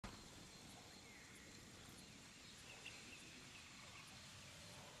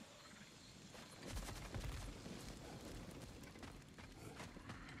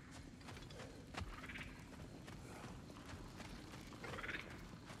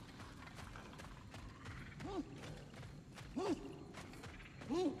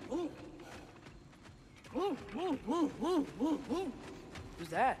Who's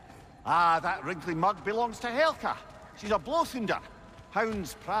that? Ah, that wrinkly mug belongs to Helka. She's a blowthunder.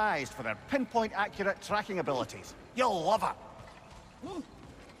 Hounds prized for their pinpoint accurate tracking abilities. You'll love her.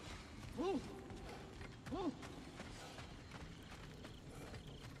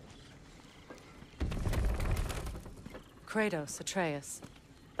 Kratos, Atreus.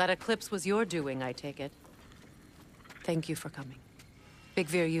 That eclipse was your doing, I take it. Thank you for coming. Big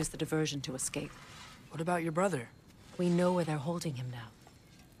Veer used the diversion to escape. What about your brother? We know where they're holding him now.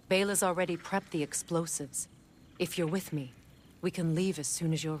 Bela's already prepped the explosives. If you're with me, we can leave as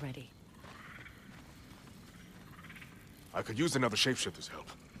soon as you're ready. I could use another shapeshifter's help.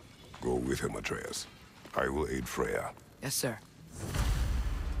 Go with him, Atreus. I will aid Freya. Yes, sir.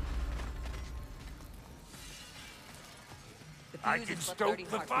 I can stoke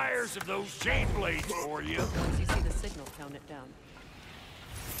the fires of those chain blades for you. Once you see the signal, count it down.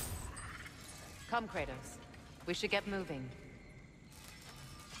 Come, Kratos. We should get moving.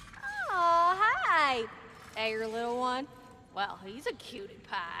 Oh, hi! Hey, your little one. Well, he's a cutie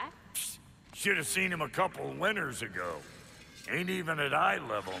pie. Should have seen him a couple winters ago. Ain't even at eye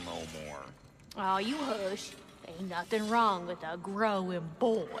level no more. Oh, you hush. Ain't nothing wrong with a growing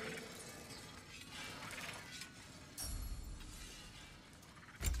boy.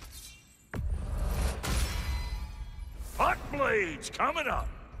 Hot blades coming up.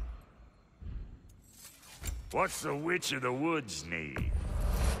 What's the Witch of the Woods need?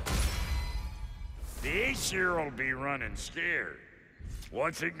 The Aesir'll be running scared.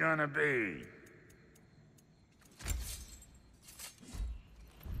 What's it gonna be?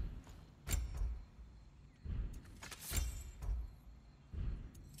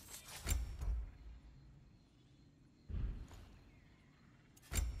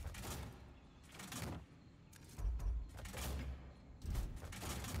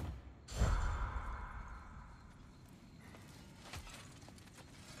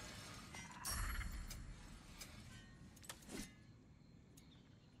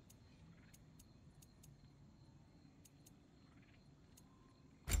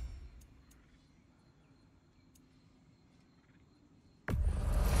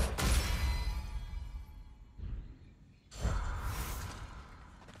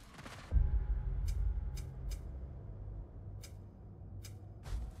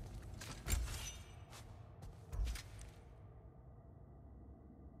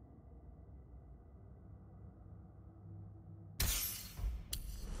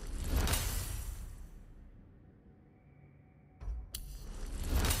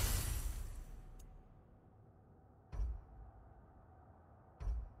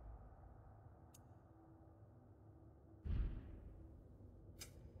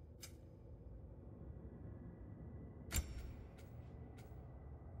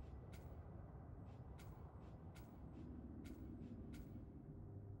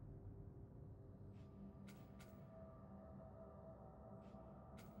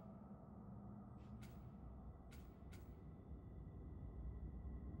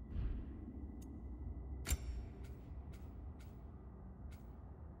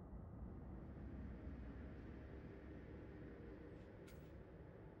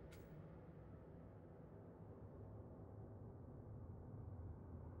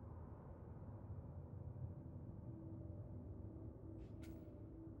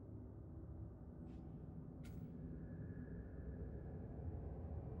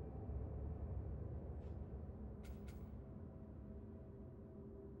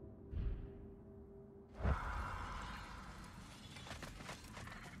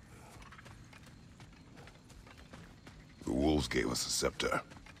 The wolves gave us a scepter.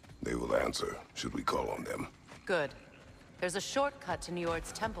 They will answer, should we call on them. Good. There's a shortcut to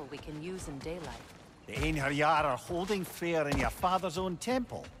Njord's temple we can use in daylight. The Einherjar are holding fair in your father's own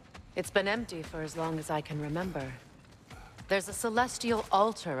temple. It's been empty for as long as I can remember. There's a celestial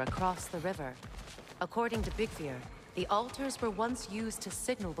altar across the river. According to Big Veer, the altars were once used to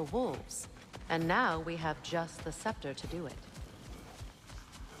signal the wolves. And now we have just the scepter to do it.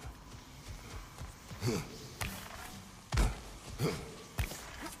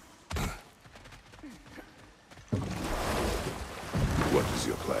 What is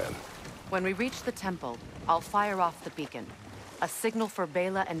your plan? When we reach the temple, I'll fire off the beacon. A signal for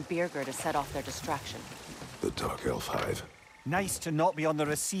Bela and Birgir to set off their distraction. The Dark Elf Hive. Nice to not be on the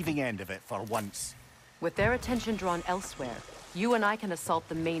receiving end of it for once. With their attention drawn elsewhere, you and I can assault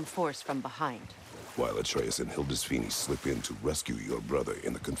the main force from behind. While Atreus and Hildisvini slip in to rescue your brother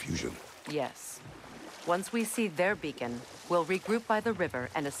in the confusion. Yes. Once we see their beacon, we'll regroup by the river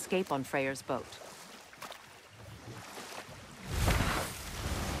and escape on Freyr's boat.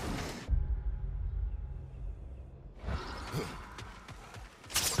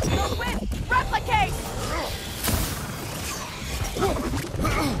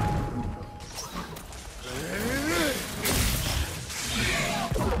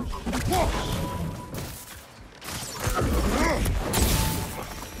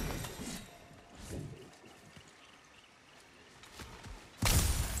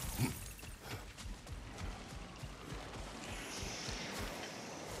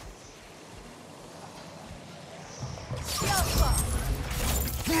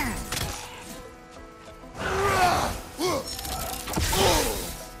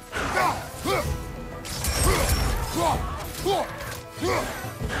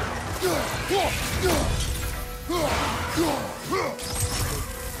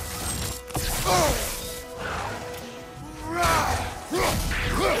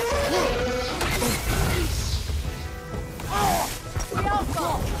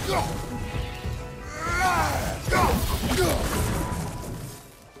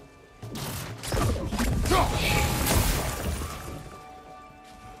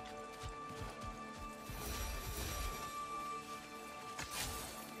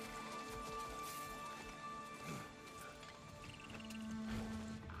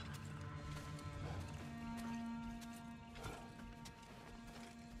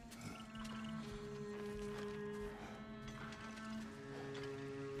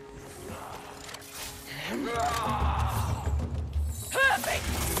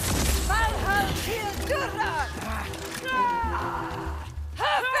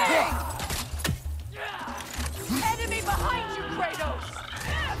 Enemy behind you, Kratos!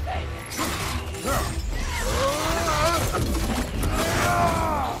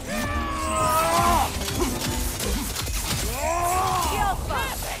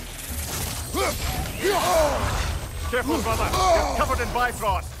 Careful, brother. You're covered in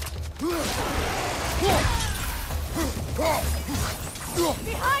Bifrost.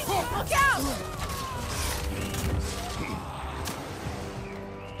 Behind you! Look out!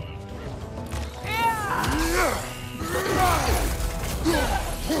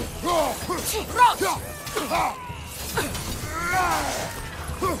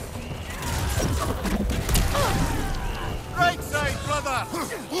 Right side, brother.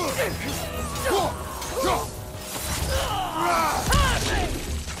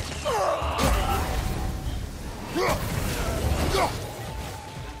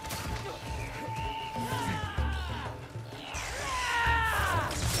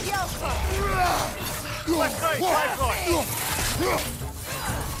 Left side, Bifrost.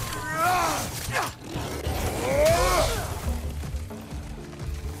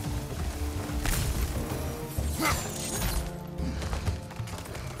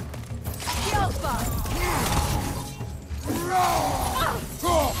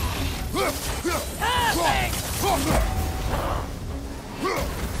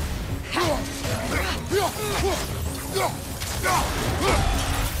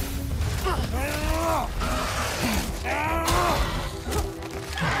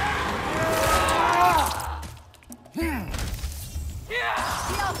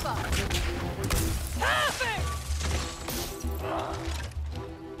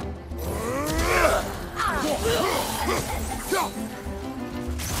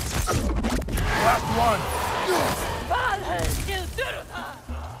 Last one.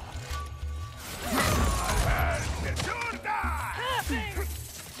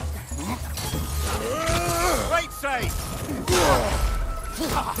 Right side.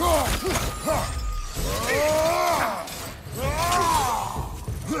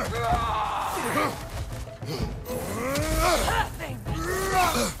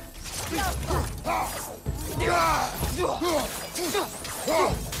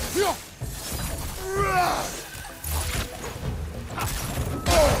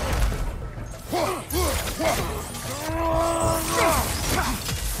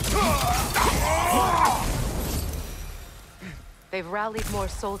 They've rallied more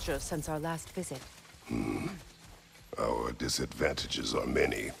soldiers since our last visit. Our disadvantages are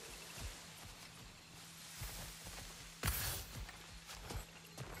many.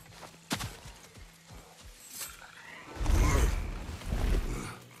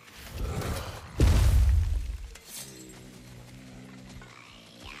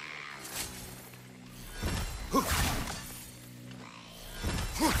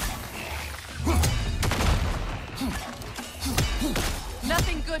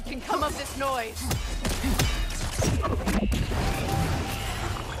 Nothing good can come of this noise.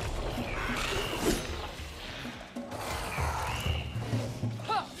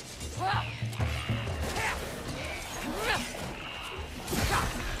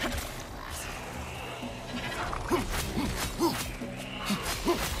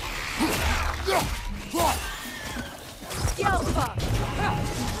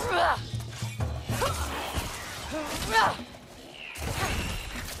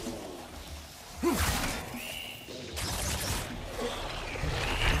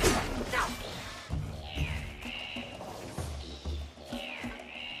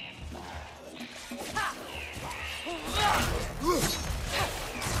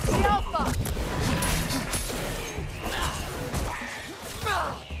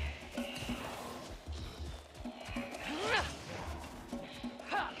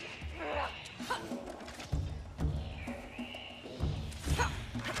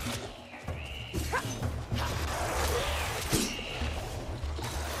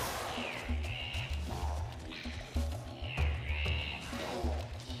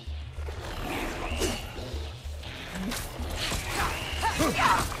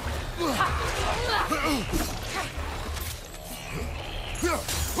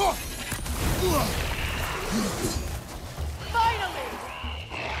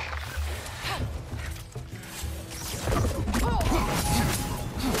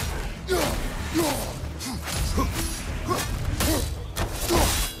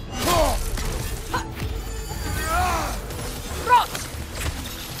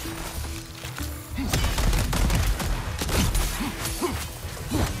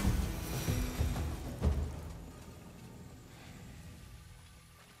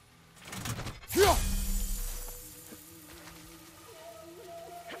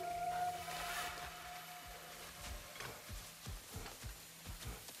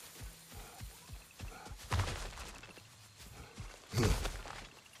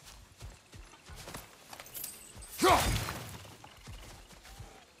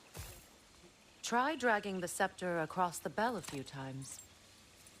 Try dragging the scepter across the bell a few times.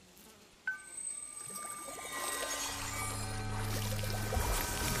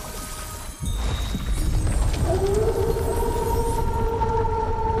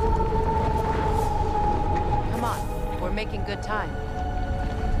 Come on, we're making good time.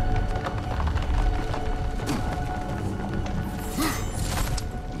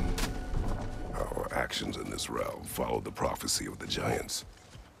 Our actions in this realm follow the prophecy of the giants.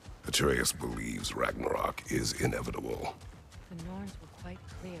 Atreus believes Ragnarok is inevitable. The Norns were quite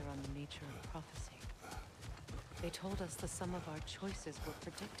clear on the nature of prophecy. They told us the sum of our choices were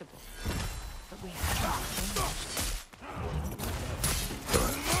predictable, but we haven't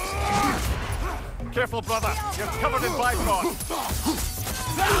changed. Careful, brother. You're covered in bifrost.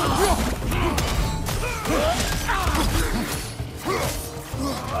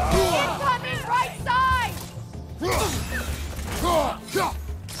 Incoming right side!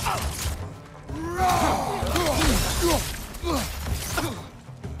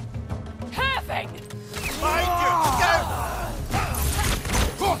 Having! Behind you! Go!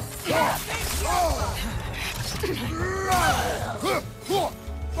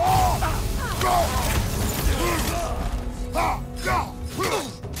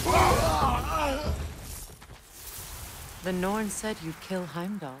 The Norn said you'd kill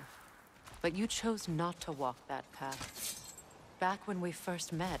Heimdall, but you chose not to walk that path. Back when we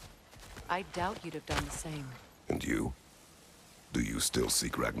first met, I doubt you'd have done the same. And you? Do you still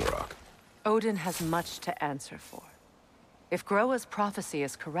seek Ragnarok? Odin has much to answer for. If Groa's prophecy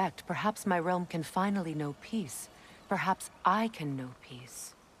is correct, perhaps my realm can finally know peace. Perhaps I can know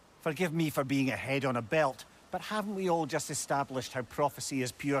peace. Forgive me for being a head on a belt, but haven't we all just established how prophecy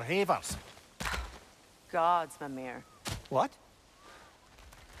is pure havers? Gods, Mimir. What?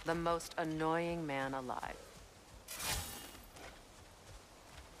 The most annoying man alive.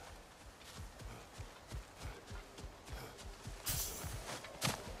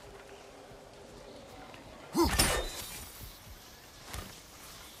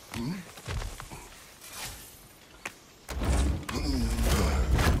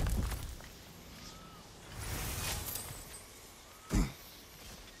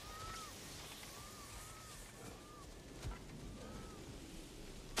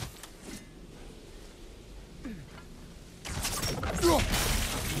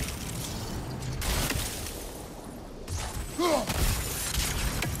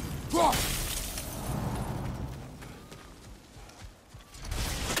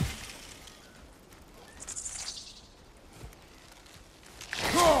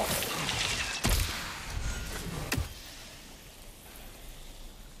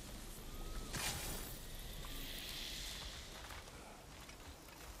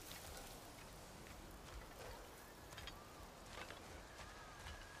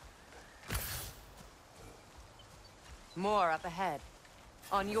 More up ahead.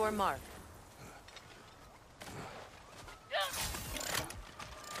 On your mark.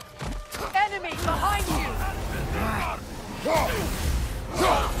 Enemy behind you!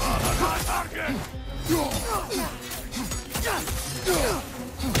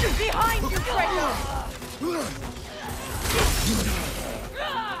 Behind you, traitor!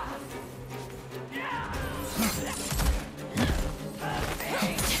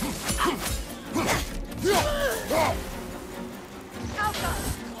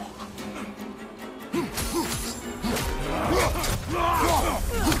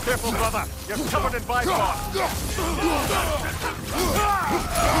 Careful, brother. You're covered in bifrost.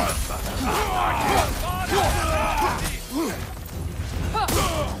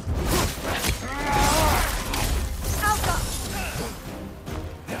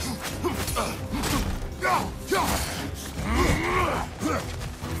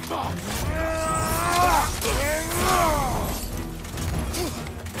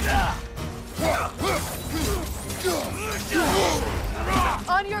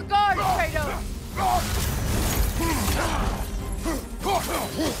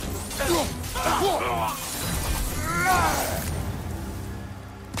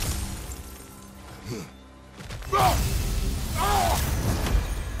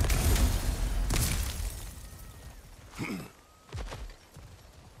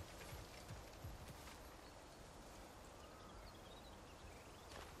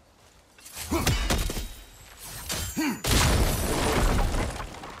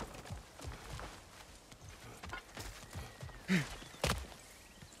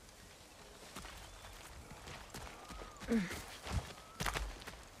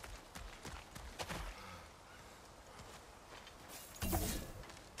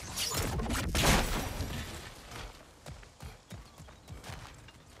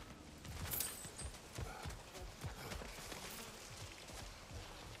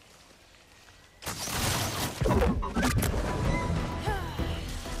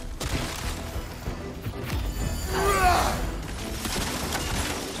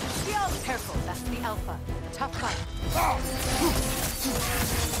 Careful, that's the Alpha. Tough fight.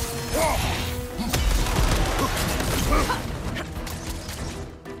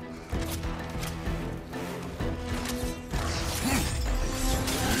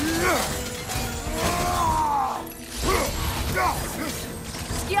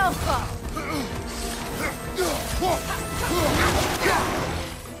 Alpha!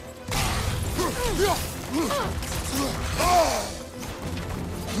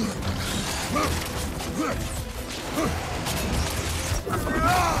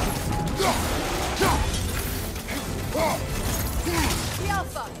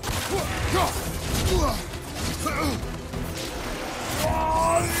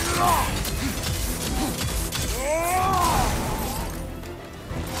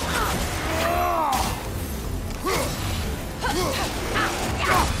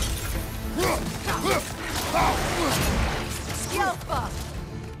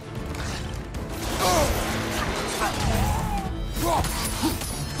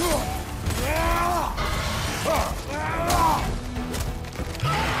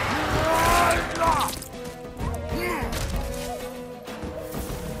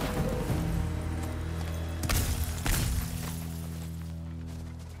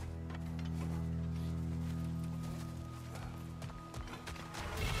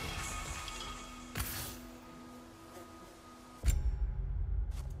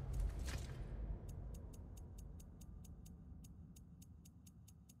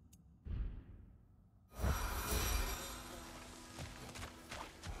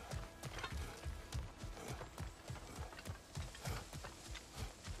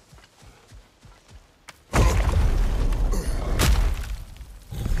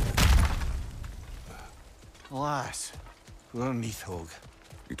 Alas, poor Neathog.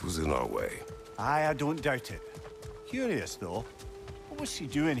 It was in our way. Aye, I don't doubt it. Curious, though. What was she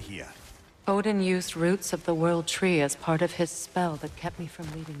doing here? Odin used roots of the World Tree as part of his spell that kept me from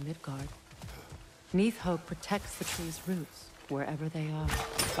leaving Midgard. Neathog protects the tree's roots, wherever they are.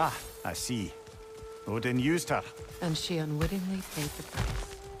 Ah, I see. Odin used her. And she unwittingly paid the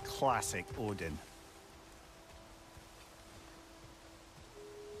price. Classic Odin.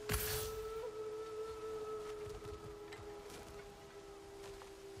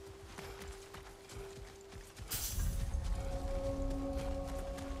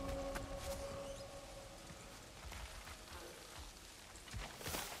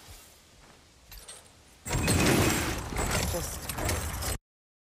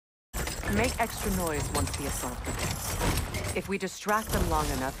 Make extra noise once the assault begins. If we distract them long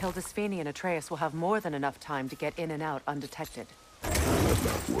enough, Hildisvini and Atreus will have more than enough time to get in and out undetected. I'm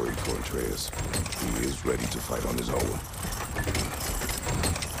not worried for Atreus. He is ready to fight on his own.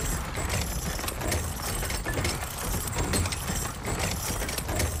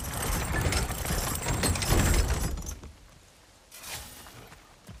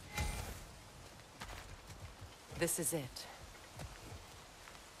 This is it.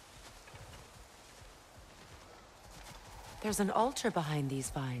 There's an altar behind these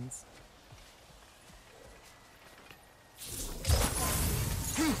vines.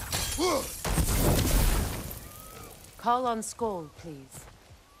 Call on Skoll, please.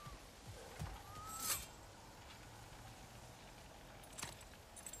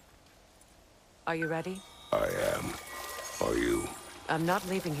 Are you ready? I am. Are you? I'm not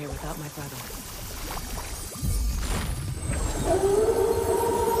leaving here without my brother.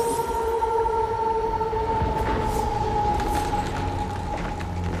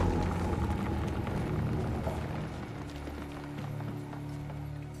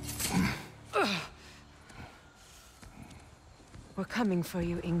 We're coming for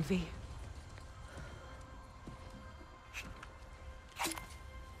you, Yngvi.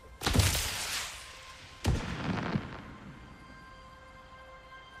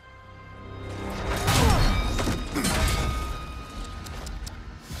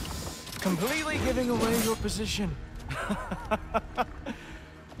 Completely giving away your position.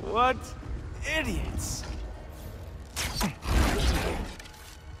 What idiots.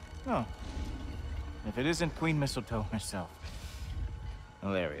 Oh. If it isn't Queen Mistletoe herself.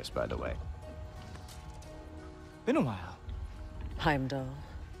 Hilarious, by the way. Been a while. Heimdall.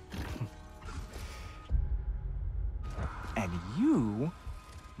 And you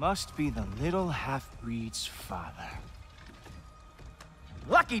must be the little half-breed's father.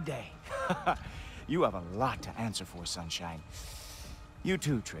 Lucky day! You have a lot to answer for, Sunshine. You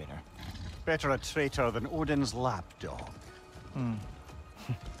too, traitor. Better a traitor than Odin's lapdog. The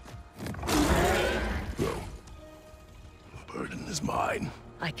burden is mine.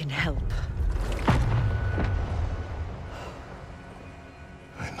 I can help.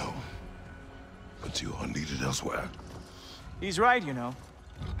 I know. But you are needed elsewhere. He's right, you know.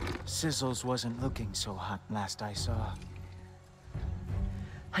 Sizzles wasn't looking so hot last I saw.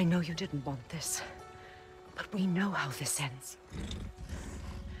 I know you didn't want this, but we know how this ends.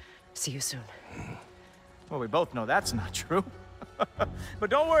 See you soon. Well, we both know that's not true. But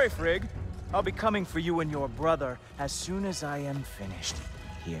don't worry, Frigg. I'll be coming for you and your brother as soon as I am finished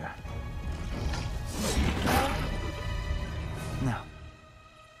here. Now,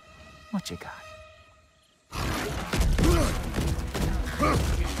 what you got?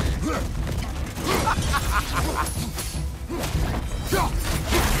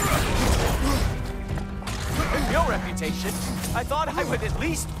 With your reputation, I thought I would at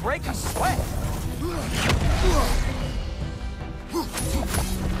least break a sweat.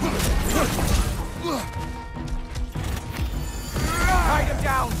 Ride him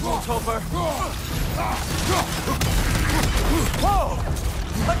down, Gultover! Whoa!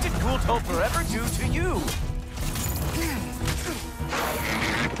 What did Gultover ever do to you?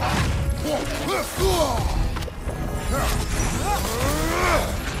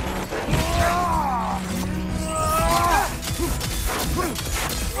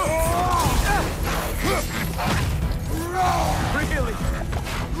 Really?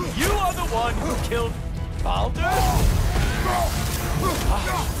 You are the one who killed Baldur?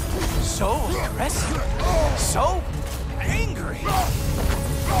 So aggressive. So angry.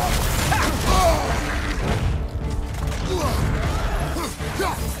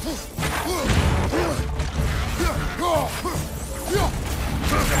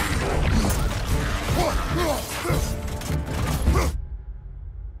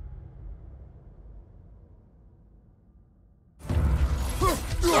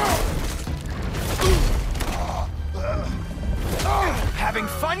 Having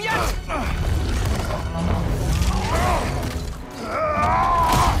fun yet?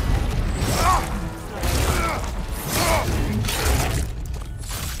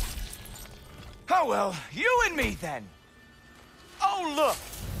 Oh well, you and me then. Oh look,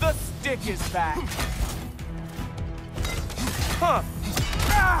 the stick is back. Huh.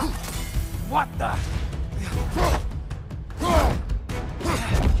 Ah! What the?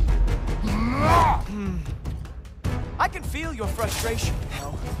 I can feel your frustration,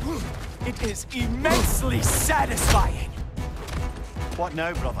 Hell. It is immensely satisfying. What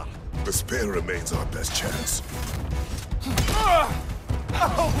now, brother? The spear remains our best chance.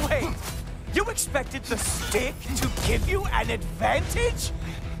 Oh, wait! You expected the stick to give you an advantage?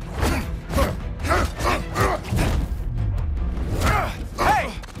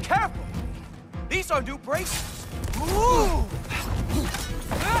 Hey, careful! These are new braces. Ooh!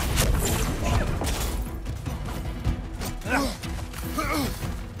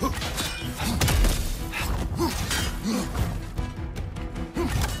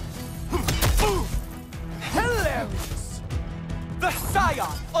 Hilarious! The scion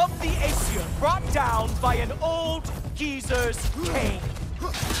of the Aesir brought down by an old geezer's cane.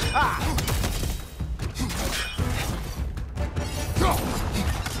 Ah!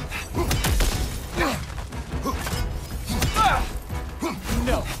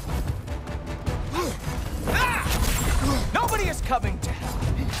 No. Nobody is coming to help.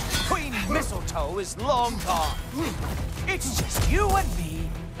 Queen Mistletoe is long gone. It's just you and me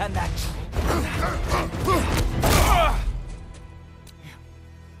and that tree.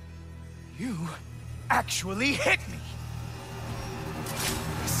 You actually hit me.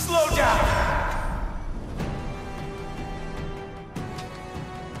 Slow down.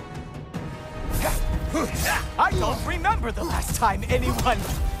 I don't remember the last time anyone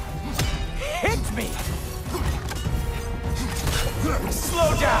hit me.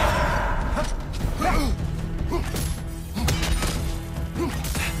 Slow down.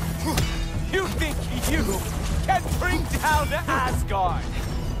 You think you can bring down Asgard?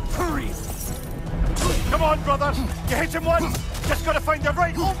 Freeze. Come on, brother! You hit him once, Just gotta find the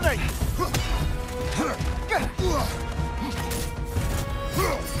right opening!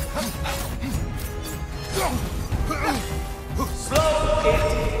 Slow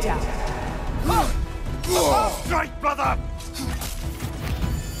it down. Strike, brother!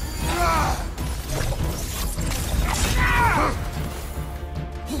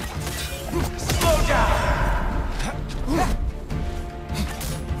 Slow down.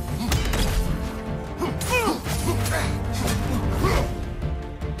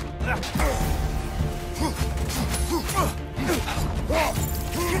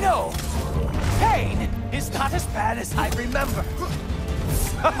 You know, pain is not as bad as I remember.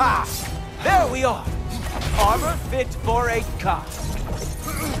 Haha! There we are. Armor fit for a cop.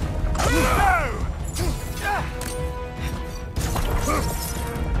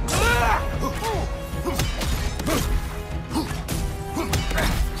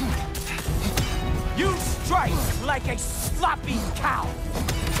 You strike like a sloppy cow.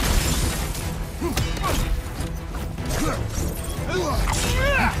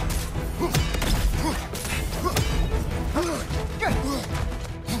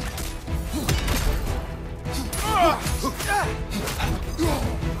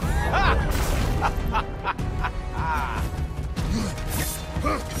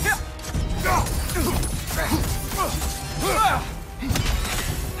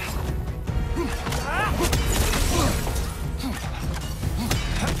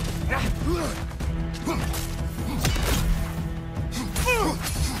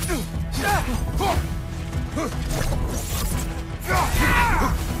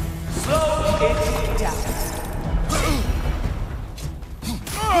 Slow it down.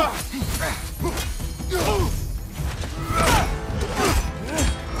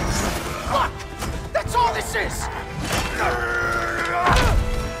 Fuck! That's all this is!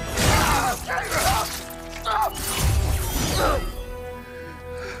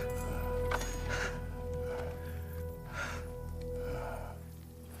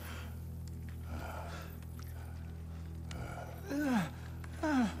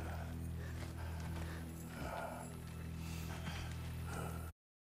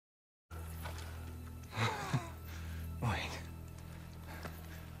 Wait.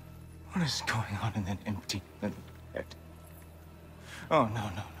 What is going on in that empty little head? Oh, no,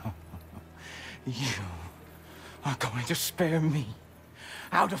 no, no, no, no. You are going to spare me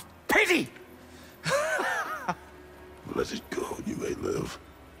out of pity! Let it go, and you may live.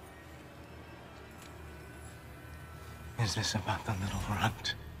 Is this about the little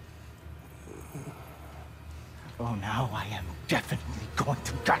runt? Oh, now I am definitely going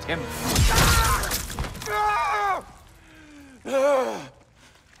to gut him.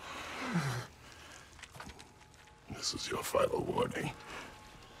 This is your final warning.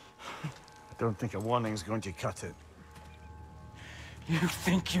 I don't think a warning's going to cut it. You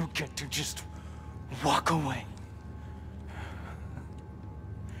think you get to just walk away?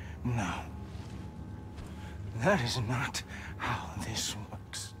 No. That is not how this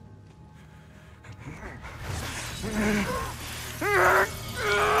works.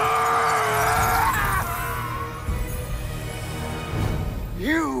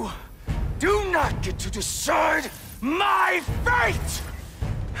 You do not get to decide my fate!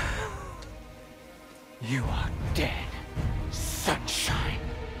 You are dead, sunshine.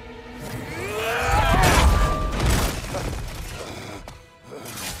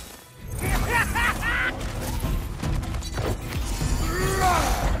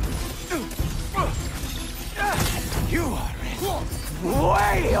 You are in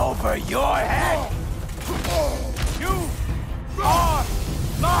way over your head! You are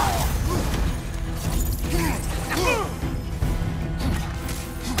mine!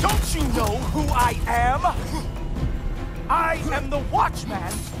 Don't you know who I am? I am the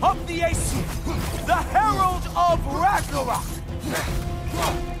Watchman of the Aesir, the Herald of Ragnarök!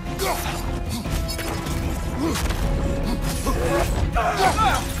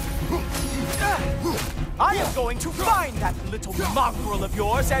 I am going to find that little mongrel of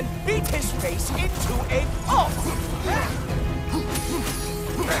yours and beat his face into a pulp!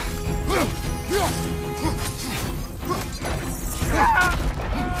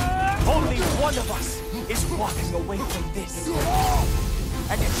 Only one of us is walking away from this.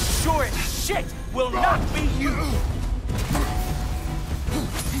 And it sure as shit will not be you!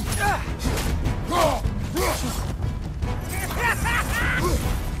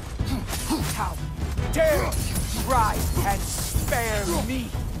 How dare you try and spare me?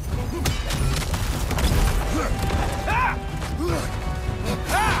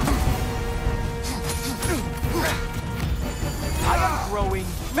 I am growing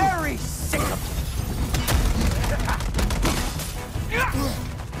very sick of you.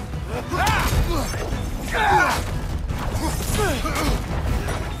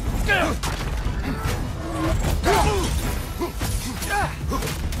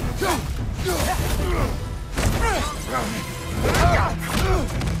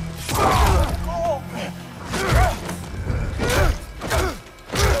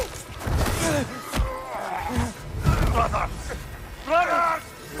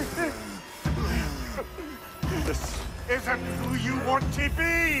 want to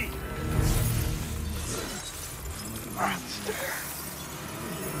be! Monster.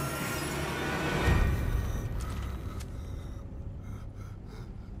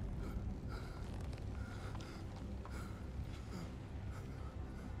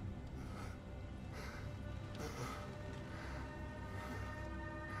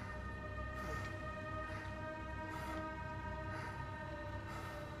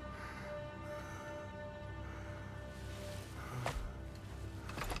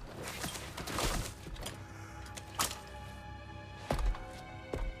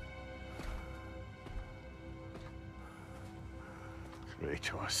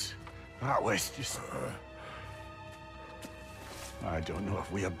 Kratos, that was just... I don't know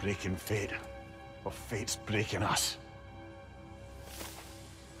if we are breaking fate, or fate's breaking us.